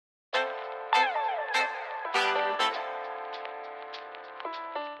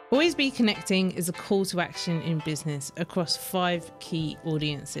Always Be Connecting is a call to action in business across 5 key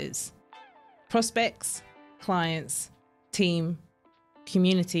audiences: prospects, clients, team,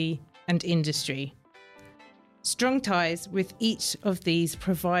 community, and industry. Strong ties with each of these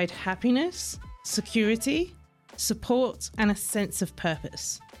provide happiness, security, support, and a sense of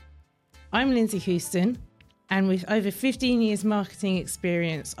purpose. I'm Lindsay Houston, and with over 15 years marketing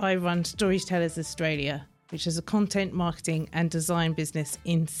experience, I run Storytellers Australia, which is a content marketing and design business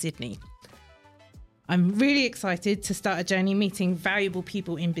in Sydney. I'm really excited to start a journey meeting valuable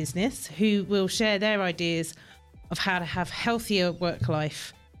people in business who will share their ideas of how to have healthier work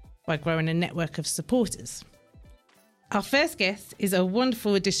life by growing a network of supporters. Our first guest is a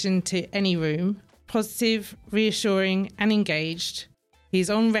wonderful addition to any room, positive, reassuring, and engaged. He's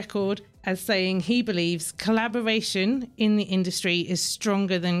on record as saying he believes collaboration in the industry is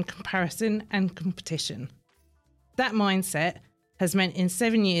stronger than comparison and competition. That mindset has meant in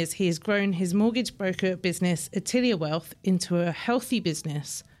 7 years he has grown his mortgage broker business, Attilia Wealth, into a healthy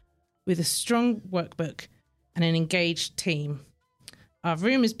business with a strong workbook and an engaged team. Our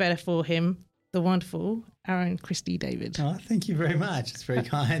room is better for him, the wonderful Aaron Christie-David. Oh, thank you very much. It's very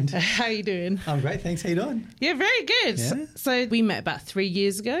kind. How are you doing? I'm great. Thanks. How you doing? Yeah, very good. Yeah. So we met about 3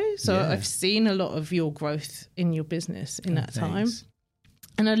 years ago. So Yeah. I've seen a lot of your growth in your business in that time. Thanks.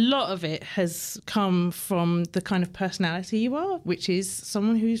 And a lot of it has come from the kind of personality you are, which is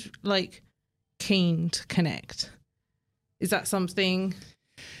someone who's like keen to connect. Is that something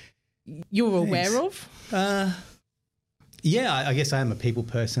you're aware of? Yeah, I guess I am a people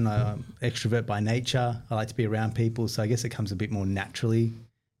person. I'm extrovert by nature. I like to be around people. So I guess it comes a bit more naturally,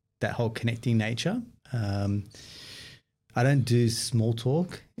 that whole connecting nature. I don't do small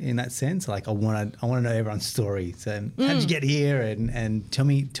talk in that sense. Like I want to know everyone's story. So how did you get here? And tell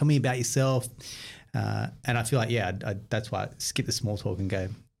me about yourself. And I feel like, that's why I skip the small talk and go,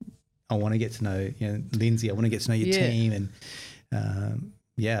 I want to get to know, Lindsay, I want to get to know your team. And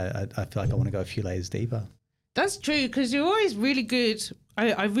I feel like I want to go a few layers deeper. That's true, because you're always really good.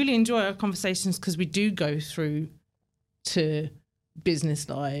 I really enjoy our conversations because we do go through to business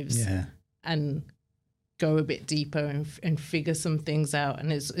lives and go a bit deeper and figure some things out.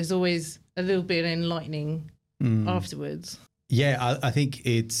 And it's always a little bit enlightening afterwards. Yeah, I think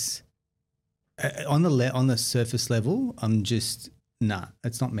it's on the surface level, I'm just,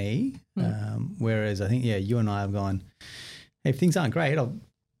 it's not me. Whereas I think, you and I have gone, hey, if things aren't great,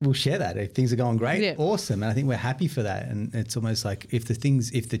 we'll share that. If things are going great, awesome. And I think we're happy for that. And it's almost like if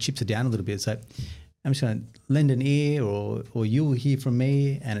the chips are down a little bit, it's like, I'm just going to lend an ear or you'll hear from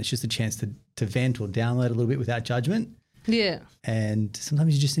me. And it's just a chance to vent or download a little bit without judgment. Yeah. And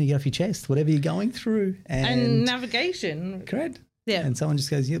sometimes you just need to get off your chest, whatever you're going through. And navigation. Correct. Yeah. And someone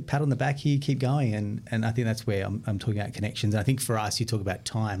just goes, pat on the back here, keep going. And I think that's where I'm talking about connections. And I think for us, you talk about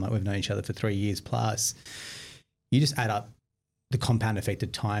time, like we've known each other for 3 years plus. You just add up the compound effect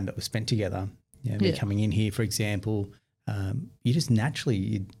of time that was spent together. Me coming in here, for example, you just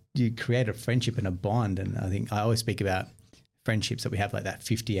naturally, you create a friendship and a bond. And I think I always speak about friendships that we have, like that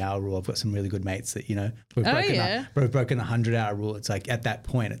 50-hour rule. I've got some really good mates that, we've broken the 100-hour rule. It's like at that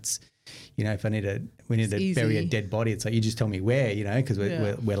point, it's, if we need to bury a dead body, it's like, you just tell me where, because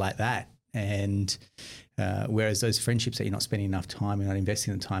we're like that. And whereas those friendships that you're not spending enough time, you're not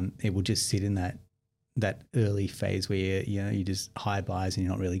investing the time, it will just sit in that early phase where you just high buys and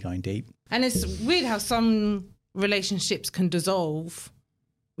you're not really going deep. And it's weird how some relationships can dissolve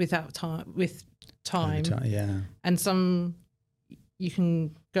with time. And some you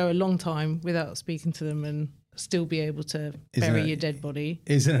can go a long time without speaking to them and still be able to bury your dead body.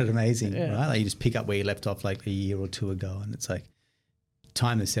 Isn't it amazing, right? Like you just pick up where you left off like a year or two ago, and it's like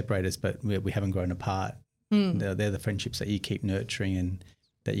time has separated us, but we haven't grown apart. They're the friendships that you keep nurturing and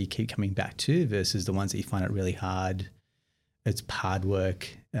that you keep coming back to versus the ones that you find it really hard. It's hard work.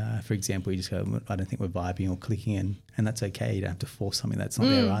 For example, you just go, I don't think we're vibing or clicking, and that's okay. You don't have to force something that's not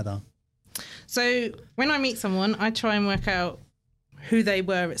there either. So when I meet someone, I try and work out who they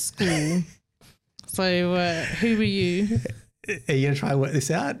were at school. So who were you? Are you going to try and work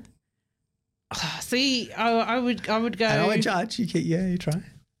this out? See, I would go. I don't want to judge. You try.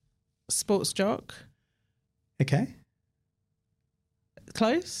 Sports jock. Okay.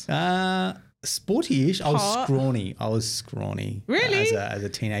 Close? Sporty-ish. I was scrawny. Really? As a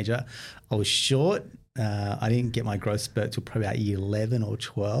teenager. I was short. I didn't get my growth spurt till probably about year 11 or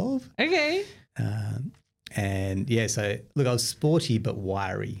 12. Okay. So look, I was sporty but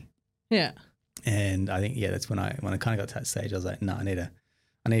wiry. Yeah. And I think, that's when I kind of got to that stage, I was like, no, I need to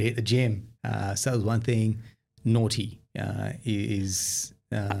hit the gym. So that was one thing. Naughty is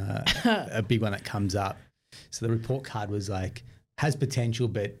a big one that comes up. So the report card was like, has potential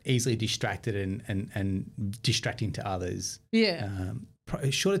but easily distracted and distracting to others. Yeah.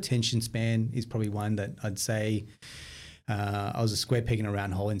 Short attention span is probably one that I'd say. I was a square peg in a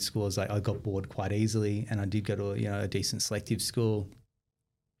round hole in school. I got bored quite easily, and I did go to a decent selective school,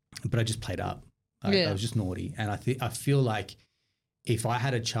 but I just played up. I was just naughty, and I feel like if I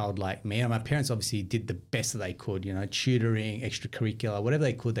had a child like me, and my parents obviously did the best that they could, tutoring, extracurricular, whatever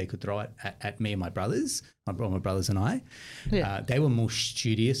they could throw it at me and my brothers, my brothers and I. Yeah. They were more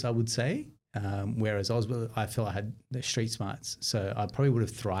studious, I would say, whereas I felt I had the street smarts. So I probably would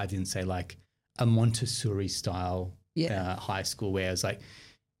have thrived in, say, like a Montessori style high school, where it's like,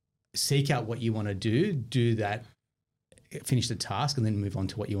 seek out what you want to do that, finish the task, and then move on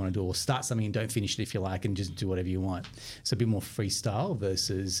to what you want to do, or start something and don't finish it if you like, and just do whatever you want. So a bit more freestyle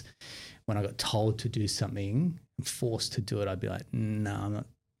versus when I got told to do something, forced to do it, I'd be like, no,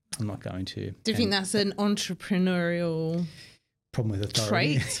 I'm not going to. Do you think that's an entrepreneurial problem with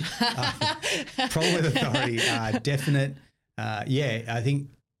authority? Trait? Problem with authority, definite. I think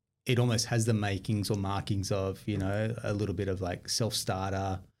it almost has the makings or markings of, a little bit of like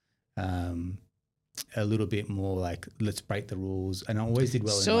self-starter, a little bit more like, let's break the rules. And I always did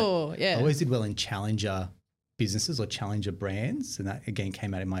well. I always did well in challenger businesses or challenger brands. And that again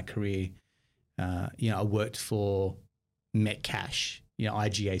came out in my career. I worked for Metcash,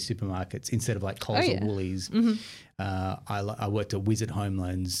 IGA supermarkets instead of like Coles or Woolies. Mm-hmm. I worked at Wizard Home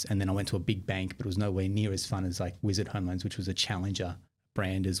Loans, and then I went to a big bank, but it was nowhere near as fun as like Wizard Home Loans, which was a challenger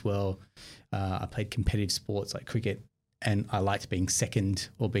brand as well. I played competitive sports like cricket. And I liked being second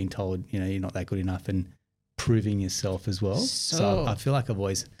or being told, you're not that good enough, and proving yourself as well. So I feel like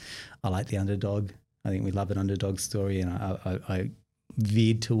I like the underdog. I think we love an underdog story, and I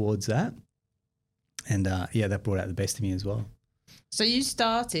veered towards that. And that brought out the best of me as well. So you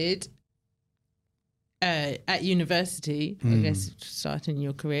started at university, I guess, starting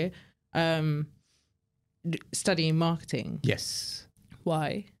your career, studying marketing. Yes.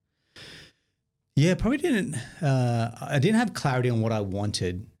 Why? Yeah, probably didn't. I didn't have clarity on what I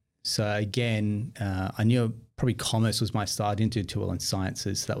wanted. So again, I knew probably commerce was my start. I didn't do too well in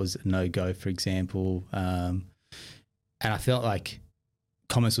sciences. So that was a no-go, for example. And I felt like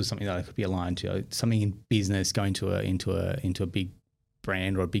commerce was something that I could be aligned to. Something in business, going into a big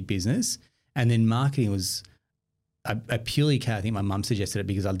brand or a big business. And then marketing was a purely, I think my mum suggested it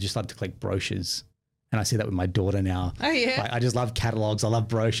because I just loved to collect brochures. And I see that with my daughter now. Oh, yeah. I just love catalogs. I love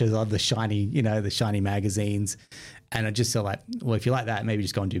brochures. I love the shiny magazines. And I just felt like, well, if you like that, maybe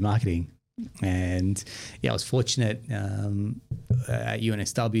just go and do marketing. And I was fortunate at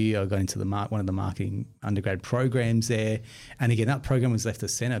UNSW. I got into one of the marketing undergrad programs there. And again, that program was left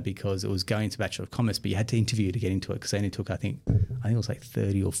of center because it was going to Bachelor of Commerce, but you had to interview to get into it because they only took, I think it was like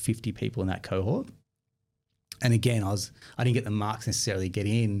 30 or 50 people in that cohort. And again, I didn't get the marks necessarily to get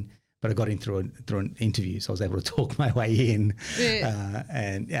in, but I got in through an interview, so I was able to talk my way in,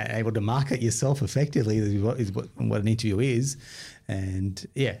 and able to market yourself effectively is what an interview is, and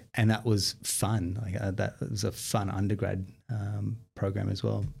that was fun. That was a fun undergrad program as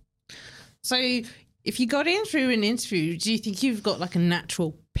well. So, if you got in through an interview, do you think you've got like a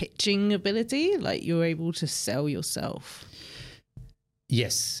natural pitching ability, like you're able to sell yourself?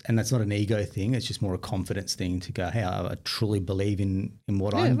 Yes, and that's not an ego thing. It's just more a confidence thing to go, hey, I truly believe in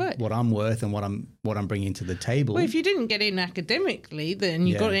what I'm worth and what I'm bringing to the table. Well, if you didn't get in academically, then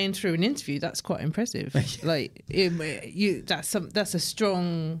you got in through an interview. That's quite impressive. That's a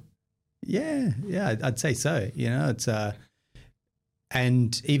strong. Yeah, I'd say so. It's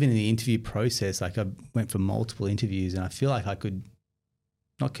and even in the interview process, like I went for multiple interviews, and I feel like I could.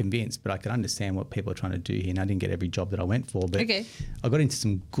 Not convinced, but I could understand what people are trying to do here. And I didn't get every job that I went for, but I got into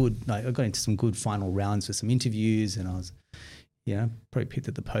some good final rounds for some interviews, and I was, probably picked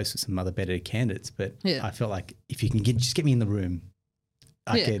at the post with some other better candidates. But I felt like if you can just get me in the room,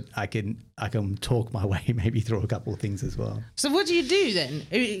 I can talk my way maybe through a couple of things as well. So what do you do then?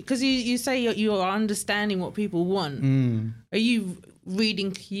 Because you say you are understanding what people want. Are you reading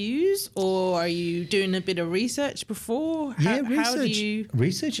cues, or are you doing a bit of research before?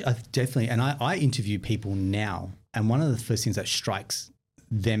 Research, definitely. And I interview people now, and one of the first things that strikes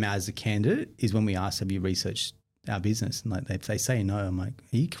them as a candidate is when we ask, have you researched our business? And like if they say no, I'm like,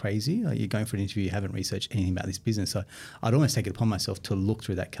 are you crazy? You're going for an interview, you haven't researched anything about this business. So I'd almost take it upon myself to look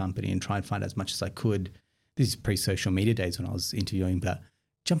through that company and try and find as much as I could. This is pre-social media days when I was interviewing, but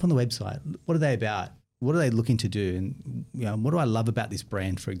jump on the website. What are they about? What are they looking to do? And what do I love about this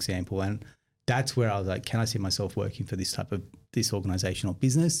brand, for example? And that's where I was like, can I see myself working for this organization or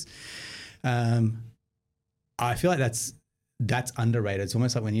business? I feel like that's underrated. It's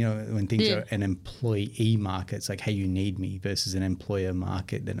almost like when things are an employee market, it's like, hey, you need me, versus an employer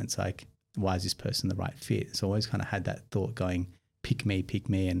market. Then it's like, why is this person the right fit? So I always kind of had that thought going, pick me.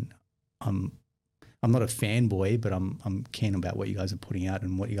 And I'm not a fanboy, but I'm keen about what you guys are putting out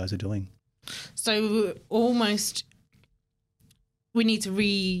and what you guys are doing. So almost we need to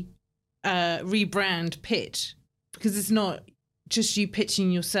rebrand pitch, because it's not just you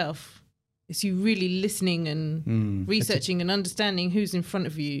pitching yourself. It's you really listening and researching and understanding who's in front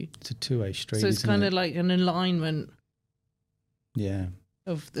of you. It's a two-way street. So it's kind of like an alignment. Yeah.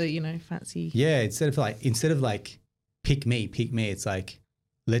 Of the, fancy. Yeah. Instead of like pick me, it's like,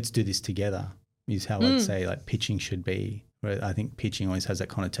 let's do this together is how I'd say like pitching should be. Where I think pitching always has that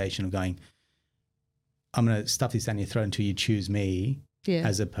connotation of going, I'm going to stuff this down your throat until you choose me,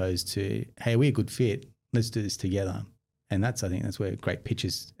 as opposed to, hey, we're a good fit. Let's do this together. And I think that's where great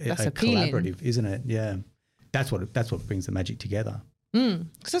pitches are collaborative, isn't it? Yeah. That's what brings the magic together.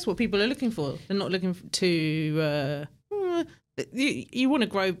 Because that's what people are looking for. They're not looking to, you want to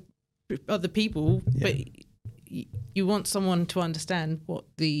grow other people, but you want someone to understand what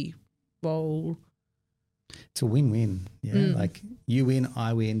the role. It's a win-win. Yeah. Like you win,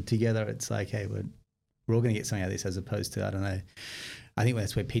 I win together. It's like, hey, we're all going to get something out of this, as opposed to, I don't know. I think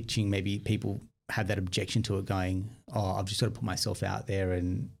that's where pitching, maybe people have that objection to it going, oh, I've just got to put myself out there,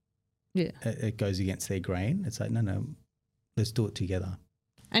 and it goes against their grain. It's like, no, let's do it together.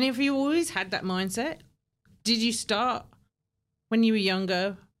 And have you always had that mindset? Did you start when you were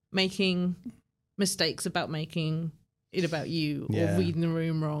younger making mistakes about making it about you or reading the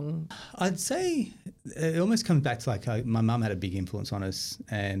room wrong? I'd say it almost comes back to like my mum had a big influence on us,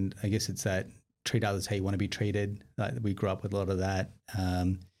 and I guess it's that treat others how you want to be treated. Like we grew up with a lot of that.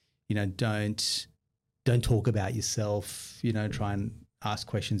 Don't talk about yourself, try and ask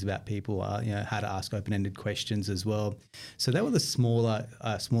questions about people, how to ask open-ended questions as well. So they were the smaller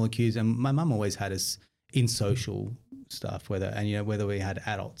cues. And my mum always had us in social stuff, whether we had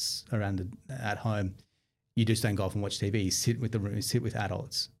adults around at home, you just don't go off and watch TV, you sit with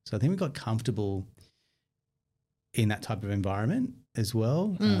adults. So I think we got comfortable in that type of environment as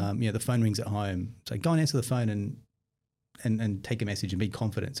well. The phone rings at home. So go and answer the phone and take a message and be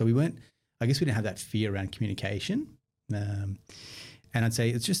confident. So we didn't have that fear around communication. And I'd say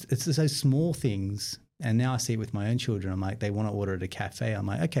it's those small things. And now I see it with my own children. I'm like, they want to order at a cafe. I'm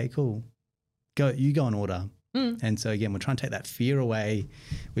like, okay, cool. Go and order. And so again, we're trying to take that fear away,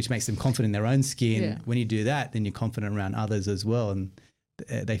 which makes them confident in their own skin. Yeah. When you do that, then you're confident around others as well. And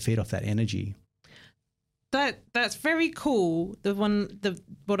they feed off that energy. That's very cool.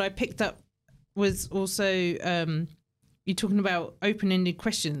 What I picked up was also, you're talking about open-ended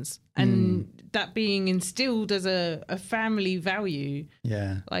questions and that being instilled as a family value.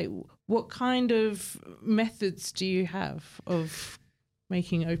 Yeah. Like, what kind of methods do you have of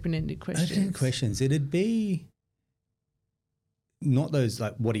making open-ended questions? Open-ended questions. It'd be not those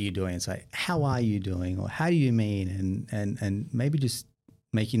like, what are you doing? It's like, how are you doing? Or how do you mean? And maybe just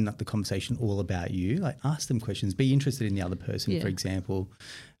making the conversation all about you. Like, ask them questions. Be interested in the other person, for example.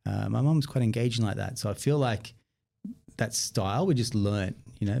 My mum's quite engaging like that. So I feel like that style we just learnt,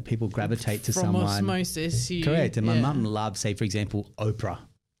 people gravitate to someone. From osmosis. Correct. And my mum loved, say, for example, Oprah.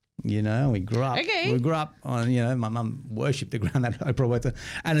 We grew up. Okay. We grew up on, my mum worshipped the ground that Oprah worked on.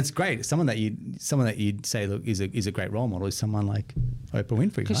 And it's great. Someone that you'd say, look, is a great role model is someone like Oprah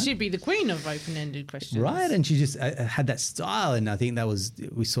Winfrey. Because she'd be the queen of open-ended questions. Right. And she just had that style. And I think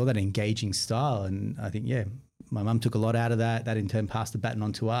we saw that engaging style. And I think, my mum took a lot out of that. That in turn passed the baton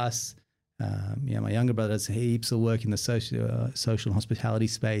on to us. My younger brother does heaps of work in the social and hospitality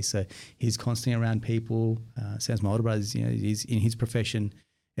space. So he's constantly around people. Same as my older brother's, he's in his profession.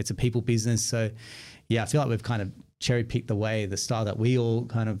 It's a people business. So, I feel like we've kind of cherry-picked the style that we all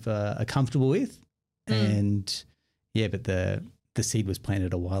kind of are comfortable with. And, but the seed was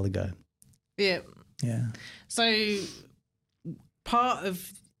planted a while ago. Yeah. Yeah. So part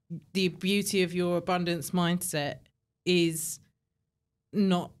of the beauty of your abundance mindset is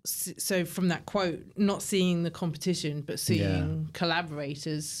from that quote, not seeing the competition, but seeing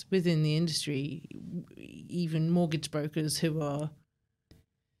collaborators within the industry, even mortgage brokers who are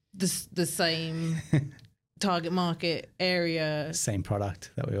the same target market area, same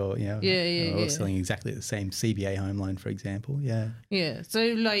product that we all, we're all selling exactly the same CBA home loan, for example. Yeah.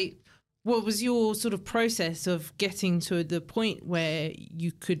 So, like, what was your sort of process of getting to the point where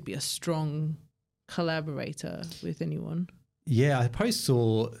you could be a strong collaborator with anyone? Yeah, I probably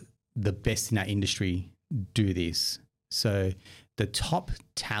saw the best in our industry do this. So the top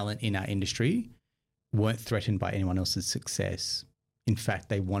talent in our industry weren't threatened by anyone else's success. In fact,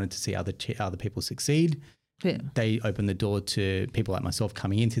 they wanted to see other people succeed. they open the door to people like myself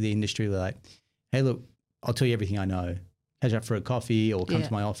coming into the industry. They're like, hey, look, I'll tell you everything I know. Catch up for a coffee or come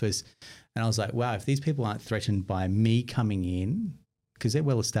to my office. And I was like, wow, if these people aren't threatened by me coming in because they're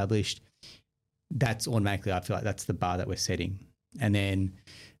well established, that's automatically, I feel like that's the bar that we're setting. And then,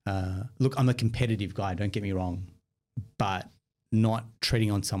 look, I'm a competitive guy, don't get me wrong, but not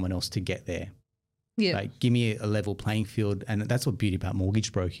treading on someone else to get there. Yeah. Like, give me a level playing field. And that's what beauty about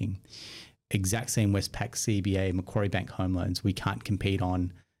mortgage broking. Exact same Westpac, CBA, Macquarie Bank home loans. We can't compete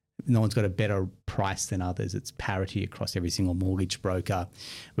on, no one's got a better price than others. It's parity across every single mortgage broker.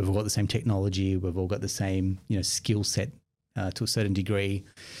 We've all got the same technology. We've all got the same, skill set to a certain degree.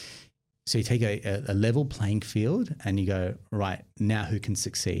 So you take a level playing field and you go, right, now who can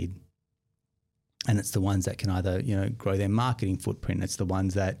succeed? And it's the ones that can either, grow their marketing footprint. It's the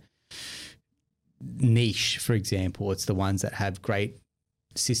ones that niche, for example. It's the ones that have great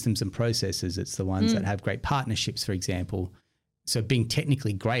systems and processes. It's the ones that have great partnerships, for example. So being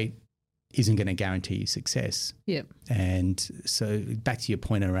technically great isn't going to guarantee you success. Yep. And so back to your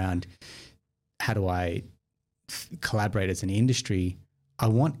point around how do I collaborate as an industry, I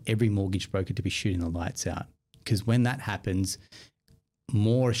want every mortgage broker to be shooting the lights out, because when that happens,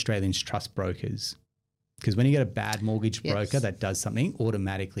 more Australians trust brokers. Because when you get a bad mortgage broker that does something,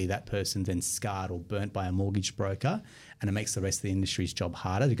 automatically that person's then scarred or burnt by a mortgage broker, and it makes the rest of the industry's job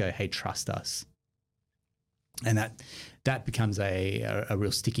harder to go, hey, trust us. And that becomes a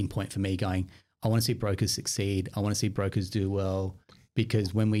real sticking point for me going, I want to see brokers succeed. I want to see brokers do well,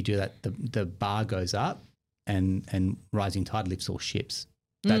 because when we do that, the bar goes up and rising tide lifts all ships.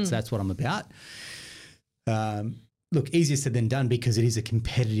 That's what I'm about. Look, easier said than done, because it is a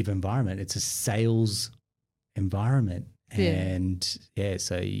competitive environment. It's a sales environment. And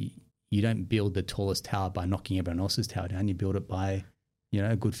so you don't build the tallest tower by knocking everyone else's tower down. You build it by,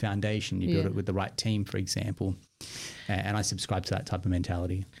 a good foundation. You build it with the right team, for example. And I subscribe to that type of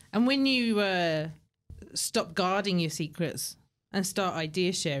mentality. And when you stop guarding your secrets and start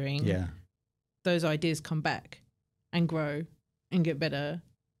idea sharing, those ideas come back and grow and get better.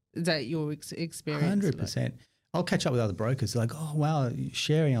 Is that your experience? 100%. I'll catch up with other brokers. They're like, oh, wow,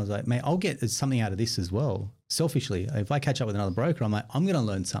 sharing. I was like, mate, I'll get something out of this as well. Selfishly, if I catch up with another broker, I'm like, I'm going to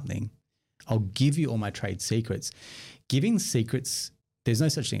learn something. I'll give you all my trade secrets. Giving secrets, there's no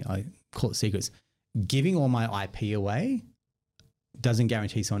such thing. I call it secrets. Giving all my IP away doesn't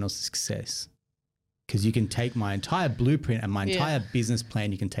guarantee someone else's success, because you can take my entire blueprint and my entire business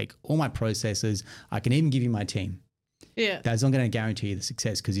plan. You can take all my processes. I can even give you my team. Yeah. That's not going to guarantee you the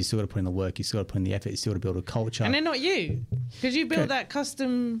success, because you still got to put in the work, you still got to put in the effort, you still got to build a culture. And they're not you, because you built that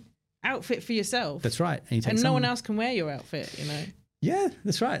custom outfit for yourself. That's right. And no one else can wear your outfit, Yeah,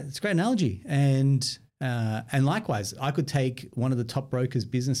 that's right. It's a great analogy. And likewise, I could take one of the top brokers'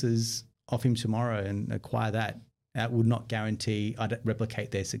 businesses off him tomorrow and acquire that. That would not guarantee I'd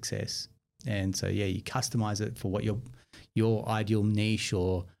replicate their success. And so, you customize it for what your ideal niche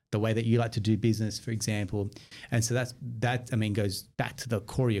or the way that you like to do business, for example. And so that goes back to the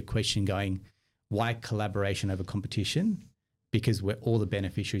core of your question going, why collaboration over competition? Because we're all the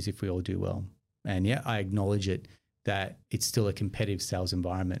beneficiaries if we all do well. And I acknowledge it, that it's still a competitive sales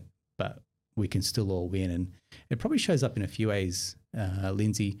environment, but we can still all win. And it probably shows up in a few ways,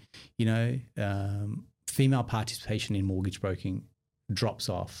 Lindsay. Female participation in mortgage broking drops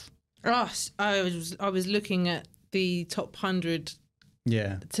off. Oh, I was looking at the top 100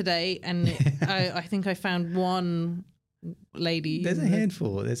 today, and I think I found one lady. There's a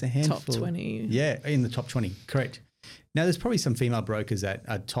handful. Top 20. Yeah, in the top 20, correct. Now, there's probably some female brokers that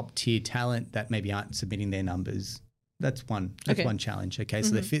are top tier talent that maybe aren't submitting their numbers. That's one challenge. Okay,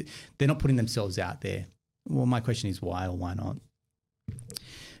 so they're not putting themselves out there. Well, my question is why or why not?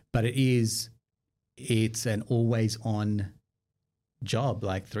 But it's an always on job,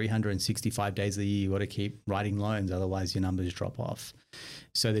 like 365 days a year. You got to keep writing loans, otherwise your numbers drop off.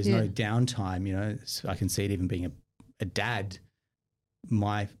 So there's no downtime. So I can see it even being a dad.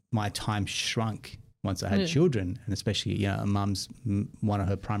 My time shrunk once I had children, and especially a mum's, one of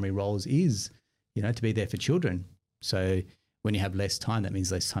her primary roles is to be there for children. So when you have less time, that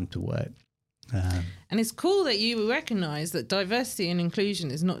means less time to work. And it's cool that you recognise that diversity and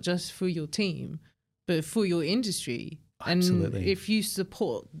inclusion is not just for your team, but for your industry. Absolutely. And if you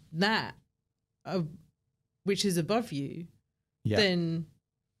support that, which is above you, then,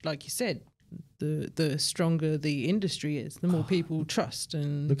 like you said, the stronger the industry is, the more people trust.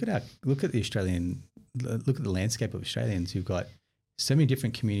 And look at the landscape of Australians. You've got so many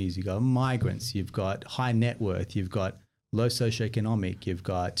different communities. You've got migrants, you've got high net worth, you've got low socioeconomic, you've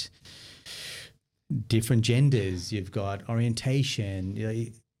got different genders, you've got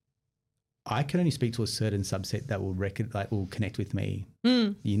orientation. I can only speak to a certain subset that will connect with me.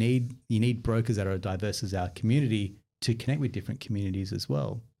 You need brokers that are as diverse as our community to connect with different communities as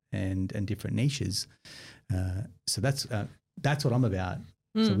well, and different niches. So that's what I'm about.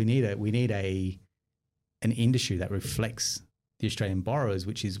 So we need an industry that reflects the Australian borrowers,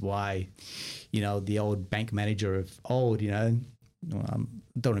 which is why, the old bank manager of old, don't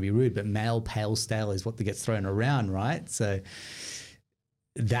want to be rude, but male pale stale is what gets thrown around, right? So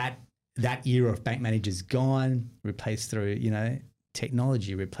that era of bank managers gone, replaced through,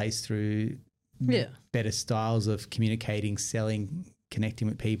 technology, replaced through better styles of communicating, selling, connecting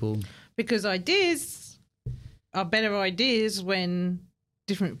with people. Because ideas are better ideas when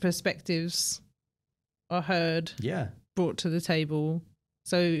different perspectives are heard, brought to the table.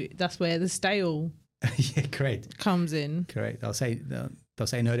 So that's where the stale correct comes in. Correct. They'll say no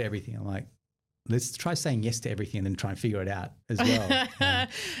to everything. I'm like, let's try saying yes to everything and then try and figure it out as well.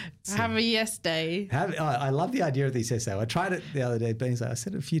 Have a yes day. I love the idea of these essays. I tried it the other day, but I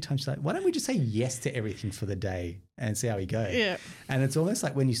said it a few times, like, why don't we just say yes to everything for the day and see how we go? Yeah. And it's almost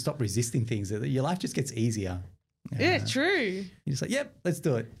like when you stop resisting things, your life just gets easier. Yeah, true. You're just like, yep, let's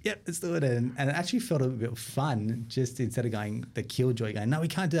do it. Yep, let's do it. And it actually felt a bit fun, just instead of going the killjoy, going, no, we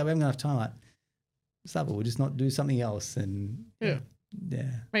can't do that. We haven't got enough time. Like, stop it. We'll just not do something else. And yeah.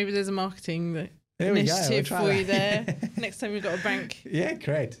 Maybe there's a marketing initiative for you there. Next time we've got a bank. Yeah,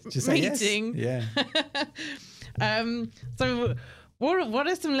 great. Just meeting. Yes. Yeah. So what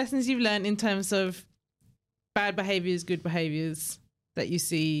are some lessons you've learned in terms of bad behaviors, good behaviors that you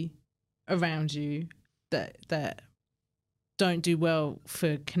see around you that don't do well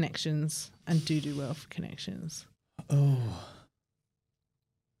for connections and do well for connections? Oh,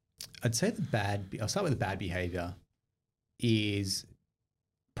 I'd say I'll start with the bad behavior is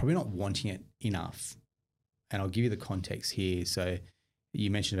probably not wanting it enough. And I'll give you the context here. So you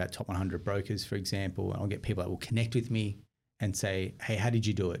mentioned about top 100 brokers, for example, and I'll get people that will connect with me and say, hey, how did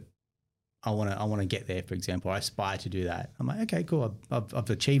you do it? I want to get there, for example. I aspire to do that. I'm like, okay, cool. I've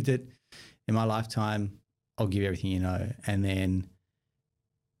achieved it in my lifetime. I'll give you everything you know. And then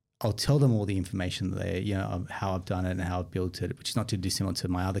I'll tell them all the information of how I've done it and how I've built it, which is not too dissimilar to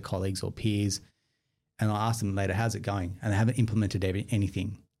my other colleagues or peers. And I'll ask them later, how's it going? And they haven't implemented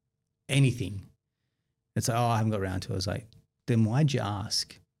anything. It's like, I haven't got around to it. I was like, then why'd you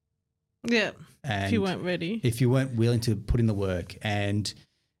ask? Yeah. And if you weren't ready. If you weren't willing to put in the work and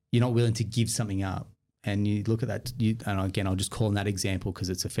you're not willing to give something up, and you look at that, and again, I'll just call on that example because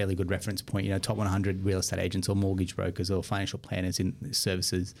it's a fairly good reference point. Top 100 real estate agents or mortgage brokers or financial planners in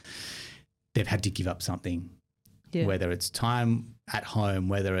services, they've had to give up something, whether it's time at home,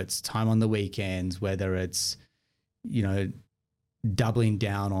 whether it's time on the weekends, whether it's, doubling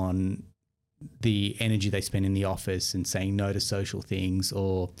down on the energy they spend in the office and saying no to social things,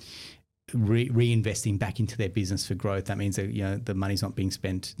 or reinvesting back into their business for growth. That means that the money's not being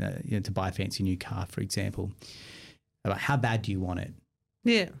spent to buy a fancy new car, for example. Like, how bad do you want it?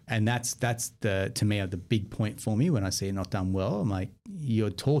 Yeah. And that's to me the big point for me when I see it not done well. I'm like,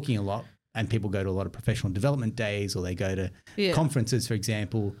 you're talking a lot, and people go to a lot of professional development days, or they go to conferences, for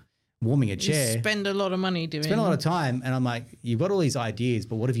example, warming a chair. You spend a lot of money doing. Spend a lot of time, and I'm like, you've got all these ideas,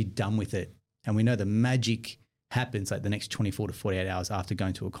 but what have you done with it? And we know the magic happens like the next 24 to 48 hours after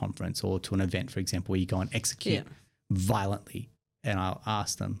going to a conference or to an event, for example, where you go and execute violently. And I'll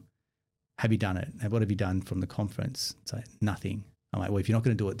ask them, have you done it? What have you done from the conference? It's like, nothing. I'm like, well, if you're not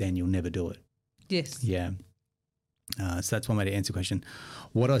going to do it, then you'll never do it. Yes. Yeah. So that's one way to answer the question.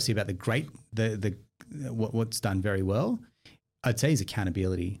 What do I see about what's done very well? I'd say is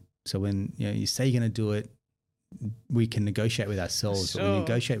accountability. So when you say you're going to do it, we can negotiate with ourselves, but we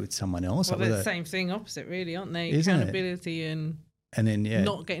negotiate with someone else. Well, they're the same thing opposite, really, aren't they? Isn't accountability it? and then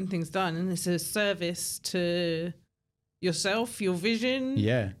not getting things done, and it's a service to yourself, your vision,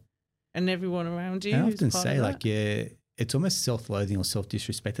 and everyone around you. I often say it's almost self-loathing or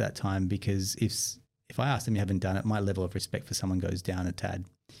self-disrespect at that time, because if I ask them you haven't done it, my level of respect for someone goes down a tad.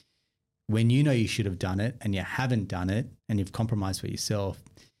 When you know you should have done it and you haven't done it and you've compromised for yourself,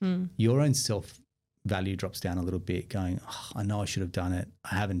 your own self-value drops down a little bit, going, I know I should have done it.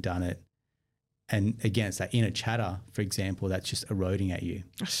 I haven't done it. And again, it's that inner chatter, for example, that's just eroding at you.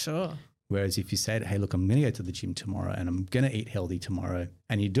 Sure. Whereas if you say, hey, look, I'm going to go to the gym tomorrow and I'm going to eat healthy tomorrow,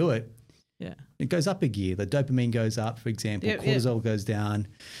 and you do it, it goes up a gear. The dopamine goes up, for example, cortisol goes down.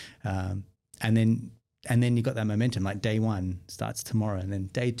 And then you got that momentum, like day one starts tomorrow, and then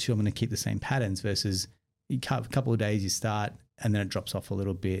day two, I'm going to keep the same patterns, versus a couple of days you start and then it drops off a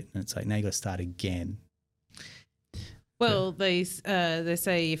little bit and it's like, now you got to start again. Well, they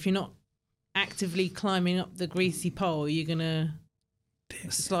say if you're not actively climbing up the greasy pole, you're going to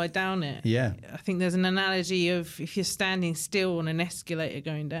slide down it. Yeah. I think there's an analogy of if you're standing still on an escalator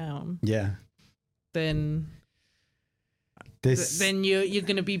going down, Yeah. then you're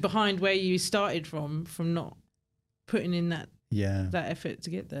going to be behind where you started from not putting in that effort to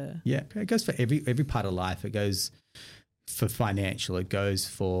get there. Yeah, it goes for every part of life. It goes for financial. It goes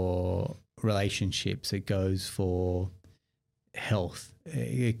for relationships. It goes for health.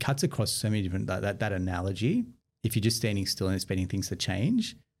 It cuts across so many different that analogy. If you're just standing still and expecting things to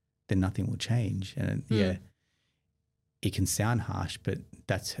change, then nothing will change. And it can sound harsh, but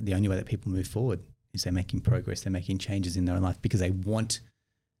that's the only way that people move forward is they're making progress. They're making changes in their own life because they want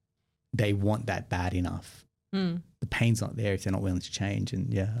that bad enough. The pain's not there if they're not willing to change.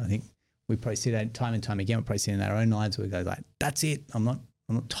 And I think we probably see that time and time again. We probably see it in our own lives where we go like, that's it. I'm not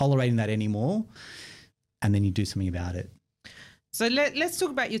tolerating that anymore. And then you do something about it. So let's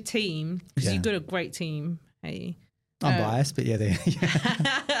talk about your team because you've got a great team. Hey, I'm biased, but they're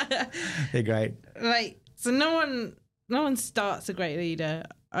great. Like, so no one starts a great leader.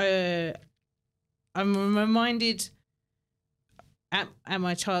 I'm reminded at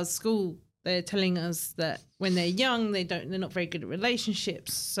my child's school, they're telling us that when they're young, they're not very good at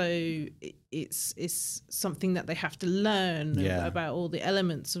relationships. So it's something that they have to learn about all the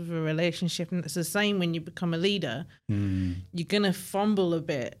elements of a relationship. And it's the same when you become a leader. You're going to fumble a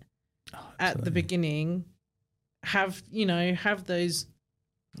bit at the beginning, have those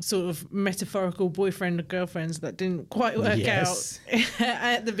sort of metaphorical boyfriend or girlfriends that didn't quite work out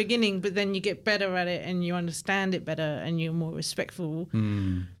at the beginning, but then you get better at it and you understand it better and you're more respectful.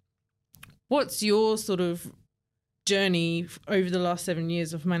 What's your sort of journey over the last 7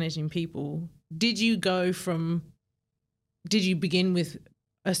 years of managing people? Did you begin with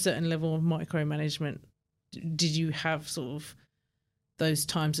a certain level of micromanagement? Did you have sort of those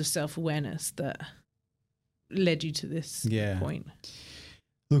times of self-awareness that led you to this point?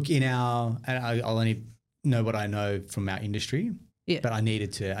 Look, I'll only know what I know from our industry, but I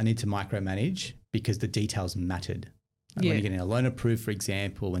need to micromanage because the details mattered. When you're getting a loan approved, for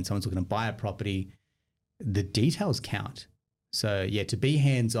example, when someone's looking to buy a property, the details count. So to be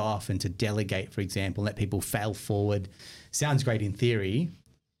hands off and to delegate, for example, let people fail forward, sounds great in theory,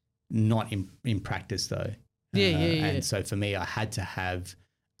 not in practice though. And so for me, I had to have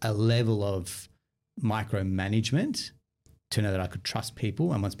a level of micromanagement to know that I could trust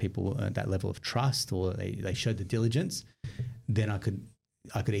people, and once people earned that level of trust or they showed the diligence, then I could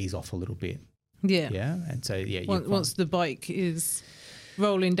ease off a little bit. And so once the bike is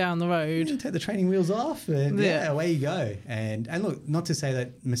rolling down the road, you take the training wheels off, and away you go. And look, not to say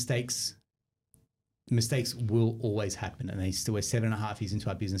that mistakes will always happen, and we're 7.5 years into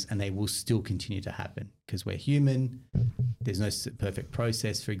our business, and they will still continue to happen because we're human. There's no perfect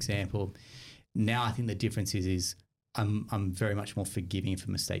process, for example. Now I think the difference is I'm very much more forgiving if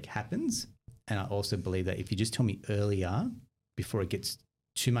a mistake happens. And I also believe that if you just tell me earlier before it gets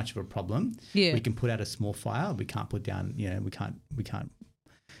too much of a problem, we can put out a small fire. We can't put down, we can't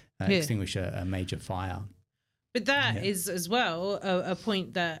extinguish a major fire. But that is as well a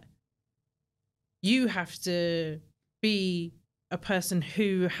point that you have to be a person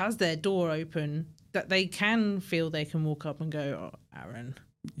who has their door open, that they can feel they can walk up and go, "Oh, Aaron,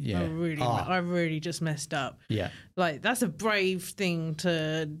 I really just messed up." Like that's a brave thing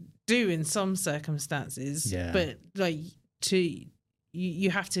to do in some circumstances, but like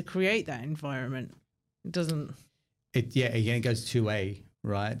you have to create that environment. Again, it goes two-way,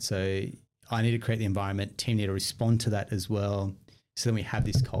 right? So I need to create the environment, team need to respond to that as well. So then we have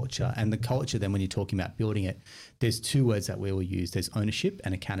this culture, and the culture then when you're talking about building it, there's two words that we will use. There's ownership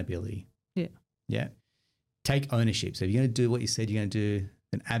and accountability. Take ownership. So if you're going to do what you said you're going to do,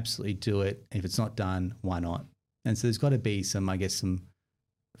 then absolutely do it. And if it's not done, why not? And so there's got to be some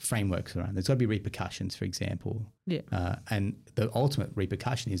frameworks around. There's got to be repercussions, for example. And the ultimate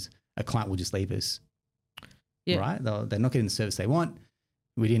repercussion is a client will just leave us, right? They're not getting the service they want.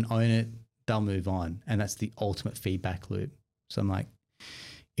 We didn't own it. They'll move on. And that's the ultimate feedback loop. So I'm like,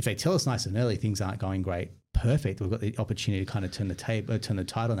 if they tell us nice and early things aren't going great, perfect. We've got the opportunity to kind of turn the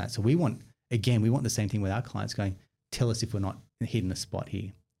tide on that. So we want the same thing with our clients going, tell us if we're not hitting the spot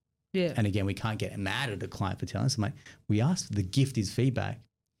here. And again, we can't get mad at the client for telling us. I'm like, we asked, the gift is feedback.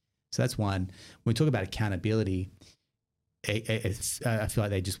 So that's one. When we talk about accountability, I feel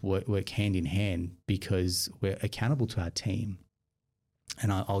like they just work hand in hand because we're accountable to our team.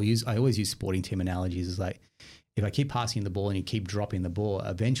 And I always use sporting team analogies. It's like, if I keep passing you the ball and you keep dropping the ball,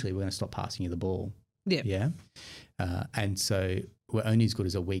 eventually we're going to stop passing you the ball. And so we're only as good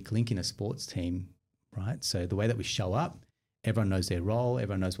as a weak link in a sports team, right? So the way that we show up everyone knows their role,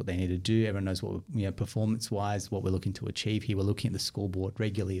 everyone knows what they need to do, everyone knows what, performance-wise, what we're looking to achieve here. We're looking at the scoreboard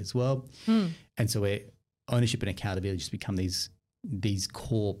regularly as well. And so ownership and accountability just become these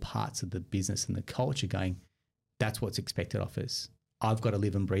core parts of the business and the culture going, that's what's expected of us. I've got to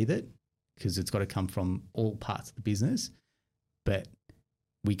live and breathe it because it's got to come from all parts of the business, but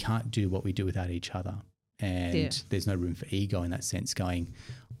we can't do what we do without each other. And there's no room for ego in that sense going,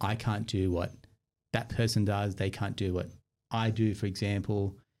 I can't do what that person does. They can't do what I do, for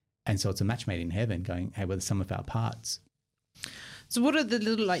example. And so it's a match made in heaven going, hey, we're the sum of our parts. So what are the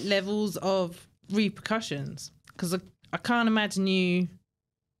little levels of repercussions? Because I can't imagine you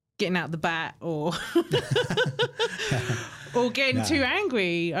getting out the bat or or getting too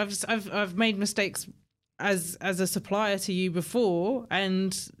angry. I've made mistakes as a supplier to you before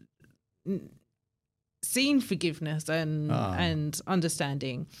and seen forgiveness and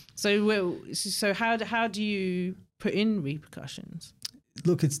understanding. So how do you put in repercussions?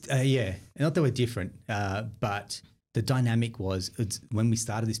 Look, it's not that we're different, but the dynamic was when we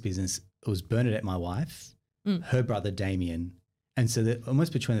started this business, it was Bernadette, my wife, her brother Damien. And so that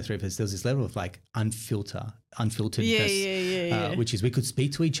almost between the three of us, there was this level of unfilteredness, which is we could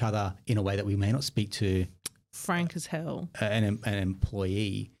speak to each other in a way that we may not speak to frank as hell an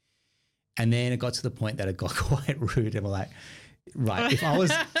employee. And then it got to the point that it got quite rude, and we're like, right, if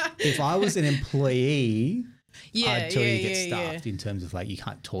I was an employee, I'd totally get stuffed in terms of you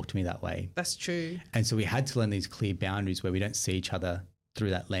can't talk to me that way. That's true. And so we had to learn these clear boundaries where we don't see each other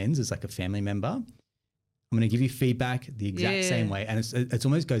through that lens as like a family member. I'm going to give you feedback the exact same way. And it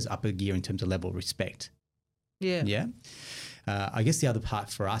almost goes up a gear in terms of level of respect. Yeah. Yeah. I guess the other part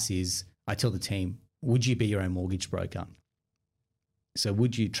for us is I tell the team, would you be your own mortgage broker? So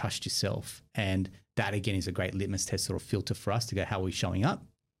would you trust yourself? And that, again, is a great litmus test sort of filter for us to go, how are we showing up?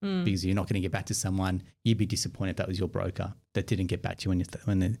 Because you're not going to get back to someone. You'd be disappointed if that was your broker that didn't get back to you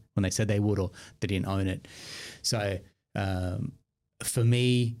when they said they would or they didn't own it. So for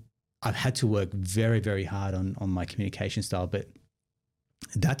me, I've had to work very, very hard on my communication style, but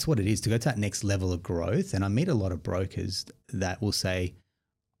that's what it is to go to that next level of growth. And I meet a lot of brokers that will say,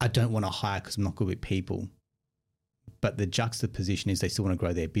 I don't want to hire because I'm not good with people. But the juxtaposition is they still want to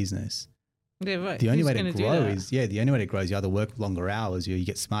grow their business. Yeah, right. The only way to grow is you either work longer hours or you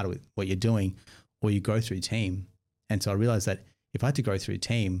get smarter with what you're doing or you grow through team. And so I realized that if I had to grow through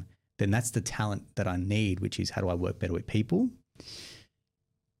team, then that's the talent that I need, which is how do I work better with people?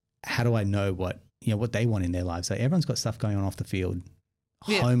 How do I know what they want in their lives? So everyone's got stuff going on off the field,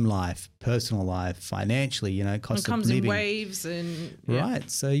 home life, personal life, financially, cost of living. It comes in waves and right.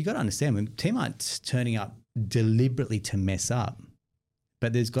 So you got to understand when team aren't turning up deliberately to mess up,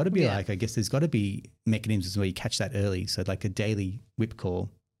 but there's got to be there's got to be mechanisms where you catch that early. So like a daily whip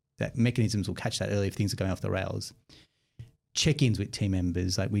call, that mechanisms will catch that early if things are going off the rails. Check-ins with team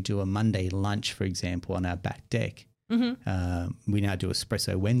members, like we do a Monday lunch, for example, on our back deck. We now do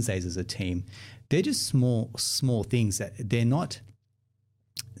Espresso Wednesdays as a team. They're just small things that they're not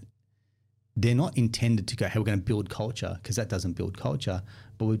intended to go, hey, we're going to build culture, because that doesn't build culture.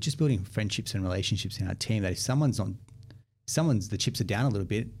 But we're just building friendships and relationships in our team that if the chips are down a little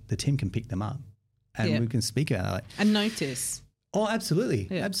bit, the team can pick them up and we can speak about it. And notice. Oh, absolutely.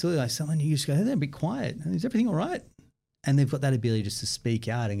 Yeah. Absolutely. Like someone you just go, hey, be quiet. Is everything all right? And they've got that ability just to speak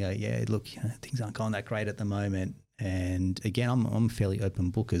out and go, yeah, look, things aren't going that great at the moment. And again, I'm a fairly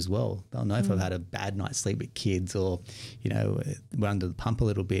open book as well. They'll know if I've had a bad night's sleep with kids or, we're under the pump a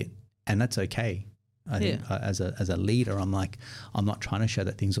little bit, and that's okay. I think as a leader, I'm not trying to show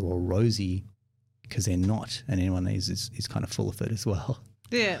that things are all rosy, because they're not, and anyone is kind of full of it as well.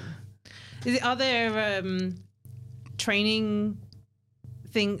 Yeah. Are there training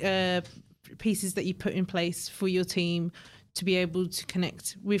pieces that you put in place for your team to be able to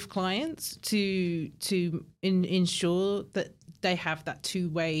connect with clients to ensure that they have that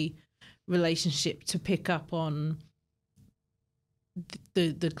two-way relationship to pick up on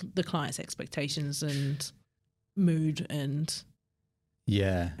the client's expectations and mood and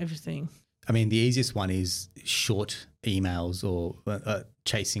everything? I mean, the easiest one is short emails or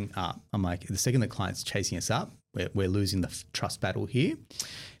chasing up. I'm like, the second the client's chasing us up, we're losing the trust battle here.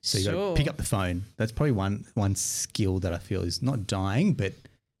 So you got to pick up the phone. That's probably one skill that I feel is not dying, but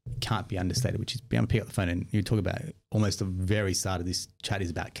can't be understated, which is being able to pick up the phone. And you talk about almost the very start of this chat is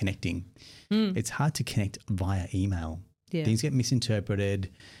about connecting. It's hard to connect via email. Yeah. Things get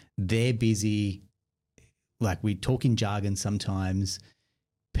misinterpreted. They're busy. Like we talk in jargon sometimes.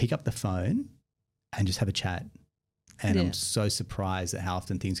 Pick up the phone and just have a chat. And I'm so surprised at how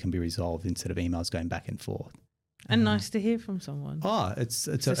often things can be resolved instead of emails going back and forth. And nice to hear from someone. Oh, it's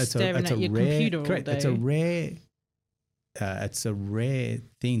a staring at your rare, computer all correct. day. It's a rare it's a rare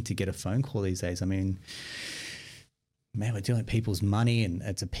thing to get a phone call these days. I mean, man, we're dealing with people's money and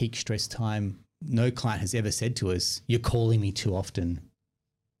it's a peak stress time. No client has ever said to us, "You're calling me too often."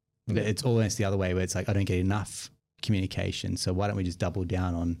 Yeah. It's almost the other way where it's like, I don't get enough communication. So why don't we just double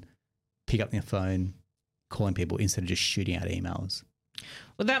down on pick up your phone, calling people instead of just shooting out emails?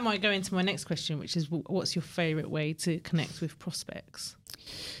 Well, that might go into my next question, which is what's your favourite way to connect with prospects?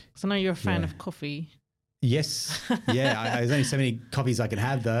 Because I know you're a fan of coffee. Yes. Yeah. There's only so many coffees I can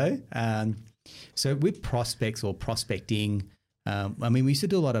have though. So with prospects or prospecting, I mean, we used to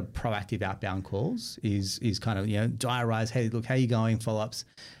do a lot of proactive outbound calls is kind of, diarize, hey, look, how are you going? Follow-ups.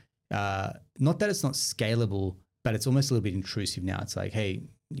 Not that it's not scalable, but it's almost a little bit intrusive now. It's like, hey,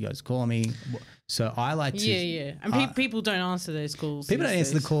 you guys calling me. So I like to. Yeah. And people don't answer those calls. People don't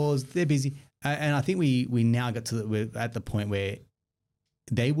answer the calls. They're busy. And I think we now got to we're at the point where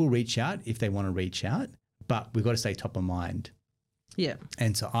they will reach out if they want to reach out, but we've got to stay top of mind. Yeah.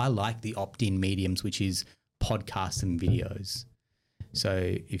 And so I like the opt-in mediums, which is podcasts and videos.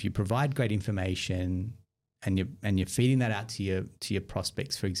 So if you provide great information and you're feeding that out to your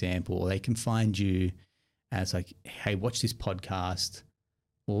prospects, for example, or they can find you and it's like, hey, watch this podcast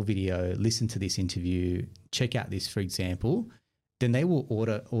or video, listen to this interview, check out this, for example, then they will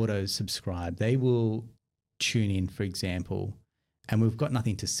auto subscribe. They will tune in, for example, and we've got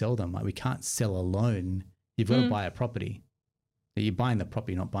nothing to sell them. Like we can't sell a loan. You've got to buy a property. You're buying the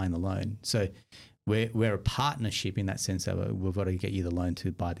property, not buying the loan. So we're a partnership in that sense that we've got to get you the loan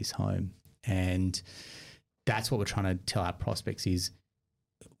to buy this home. And that's what we're trying to tell our prospects is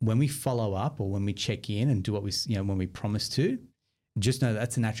when we follow up or when we check in and do what we, when we promise to, just know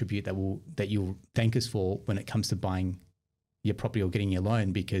that's an attribute that you'll thank us for when it comes to buying your property or getting your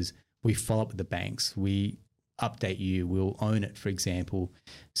loan, because we follow up with the banks. We update you. We'll own it, for example.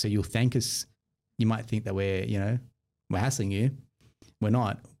 So you'll thank us. You might think that we're hassling you. We're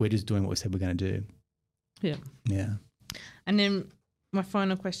not. We're just doing what we said we're going to do. Yeah. Yeah. And then my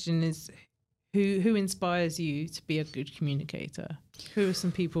final question is, who inspires you to be a good communicator? Who are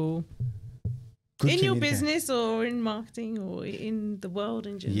some people in your business or in marketing or in the world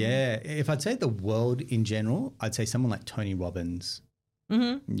in general? Yeah. If I'd say the world in general, I'd say someone like Tony Robbins.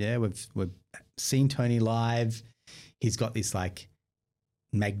 Mm-hmm. Yeah. We've seen Tony live. He's got this he's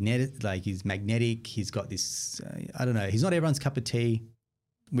magnetic. He's got this, I don't know. He's not everyone's cup of tea.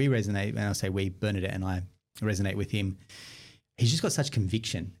 We resonate, and I'll say we, Bernadette and I resonate with him. He's just got such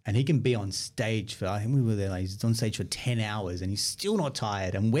conviction, and he can be on stage for, I think we were there, he's on stage for 10 hours and he's still not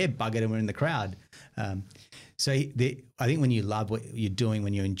tired, and we're buggered and we're in the crowd. So I think when you love what you're doing,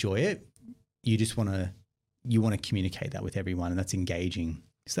 when you enjoy it, you just want to communicate that with everyone, and that's engaging.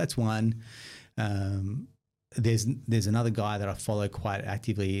 So that's one. There's another guy that I follow quite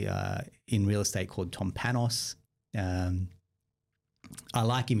actively in real estate called Tom Panos. I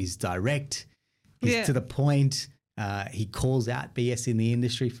like him. He's direct. He's to the point. He calls out BS in the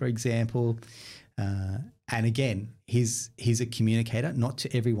industry, for example. And again, he's a communicator, not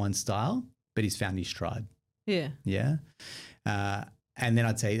to everyone's style, but he's found his tribe. Yeah. Yeah. And then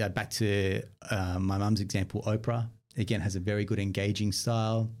I'd say back to my mum's example, Oprah. Again, has a very good engaging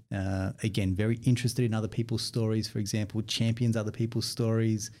style. Again, very interested in other people's stories, for example, champions other people's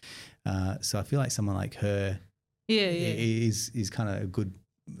stories. So I feel like someone like her is kind of a good,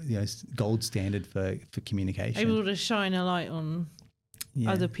 gold standard for communication. Able to shine a light on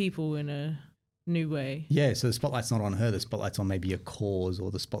other people in a new way. Yeah, so the spotlight's not on her. The spotlight's on maybe a cause, or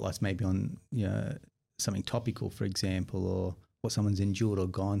the spotlight's maybe on something topical, for example, or what someone's endured or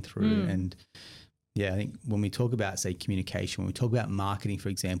gone through. And yeah, I think when we talk about, say, communication, when we talk about marketing, for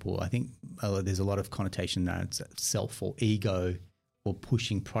example, I think there's a lot of connotation there. It's self or ego or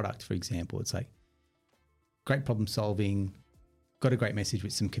pushing product, for example. It's like great problem solving, got a great message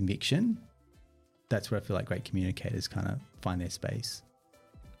with some conviction. That's where I feel like great communicators kind of find their space.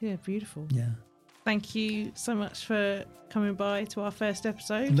 Yeah, beautiful. Yeah. Thank you so much for coming by to our first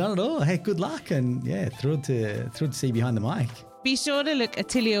episode. Not at all. Hey, good luck, and thrilled to see you behind the mic. Be sure to look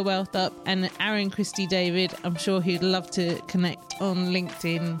Atelier Wealth up and Aaron Christie-David. I'm sure he'd love to connect on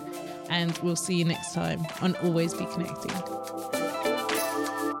LinkedIn, and we'll see you next time on Always Be Connecting.